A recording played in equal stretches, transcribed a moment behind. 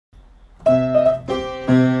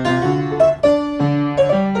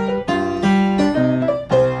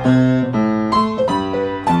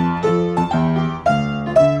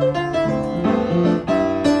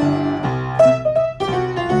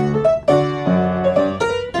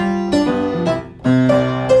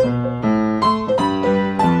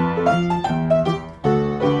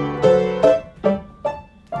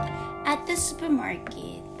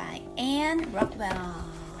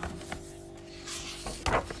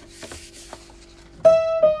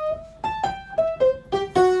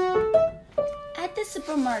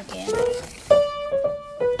supermarket.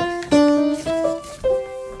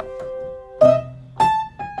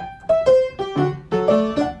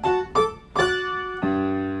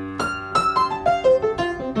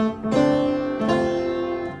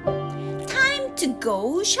 Time to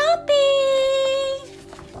go shopping!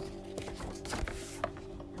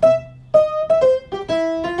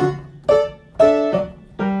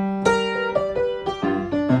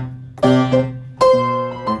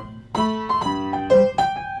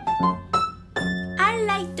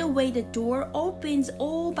 The door opens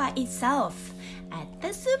all by itself at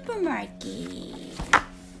the supermarket.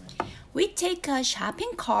 We take a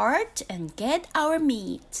shopping cart and get our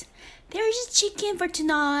meat. There is chicken for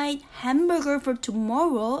tonight, hamburger for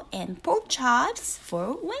tomorrow, and pork chops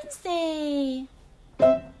for Wednesday.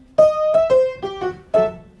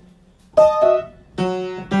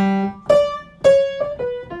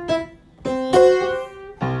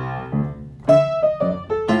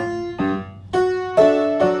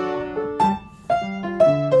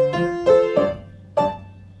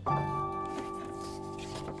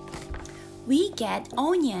 We get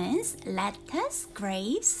onions, lettuce,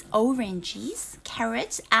 grapes, oranges,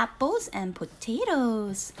 carrots, apples, and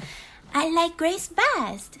potatoes. I like grapes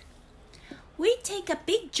best. We take a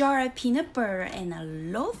big jar of peanut butter and a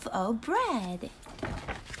loaf of bread.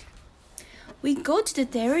 We go to the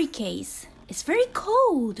dairy case. It's very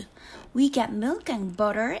cold. We get milk and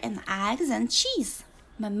butter and eggs and cheese.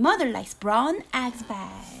 My mother likes brown eggs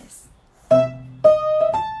best.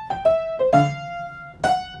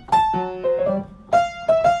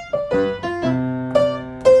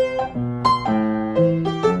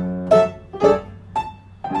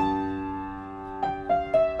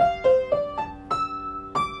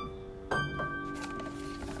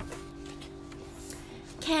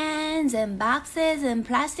 Cans and boxes and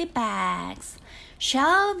plastic bags,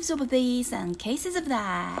 shelves of this and cases of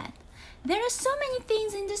that. There are so many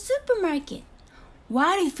things in the supermarket.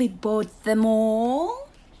 What if we bought them all?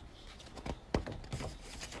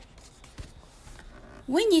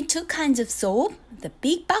 We need 2 kinds of soap. The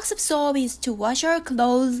big box of soap is to wash our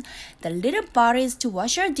clothes. The little bottle is to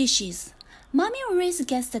wash our dishes. Mommy always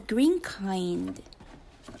gets the green kind.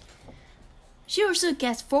 She also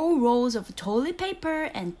gets 4 rolls of toilet paper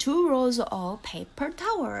and 2 rolls of paper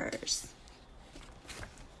towels.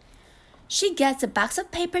 She gets a box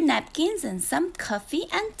of paper napkins and some coffee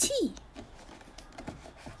and tea.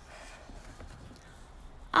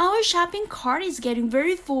 Our shopping cart is getting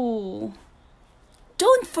very full.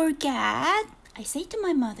 Don't forget, I say to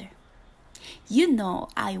my mother. You know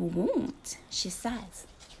I won't, she says.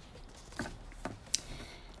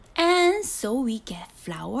 And so we get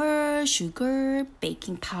flour, sugar,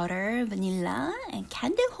 baking powder, vanilla, and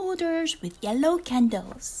candle holders with yellow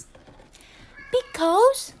candles.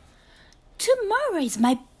 Because tomorrow is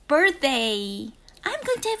my birthday. I'm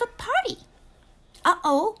going to have a party.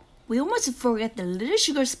 Uh-oh, we almost forgot the little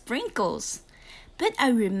sugar sprinkles. But I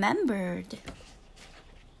remembered.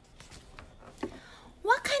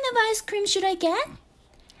 What kind of ice cream should I get?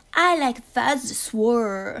 I like fuzz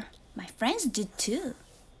swirl. My friends do too.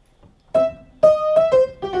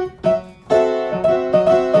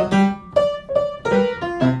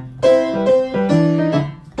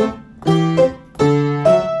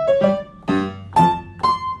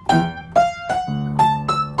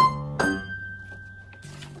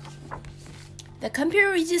 The computer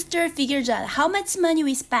register figures out how much money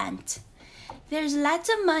we spent. There's lots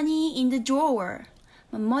of money in the drawer.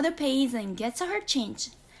 My mother pays and gets her change.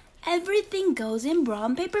 Everything goes in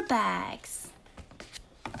brown paper bags.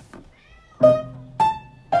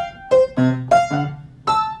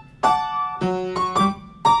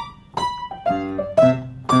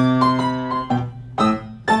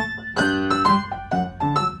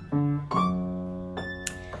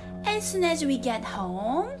 As soon as we get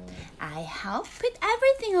home, I help put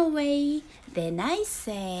everything away. Then I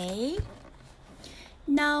say,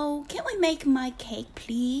 now, can we make my cake,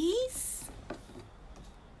 please?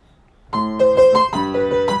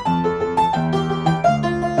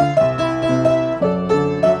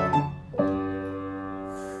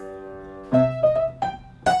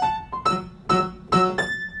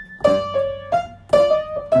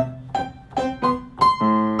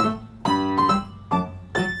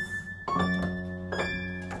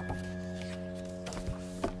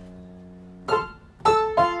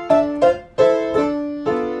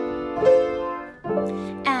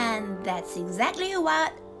 That's exactly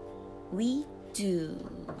what we do.